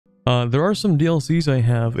There are some DLCs I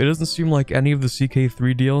have. It doesn't seem like any of the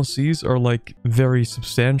CK3 DLCs are like very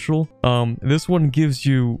substantial. This one gives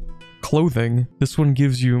you clothing. This one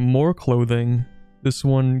gives you more clothing. This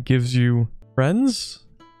one gives you friends,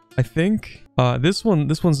 I think. This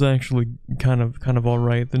one's actually kind of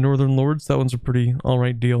alright. The Northern Lords, that one's a pretty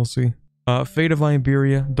alright DLC. Fate of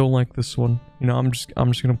Iberia, don't like this one. You know, I'm just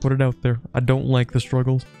gonna put it out there. I don't like the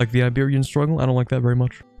struggles. Like the Iberian struggle, I don't like that very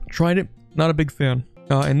much. Tried it, not a big fan.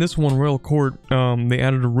 In this one, Royal Court, they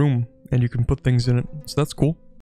added a room and you can put things in it, so that's cool.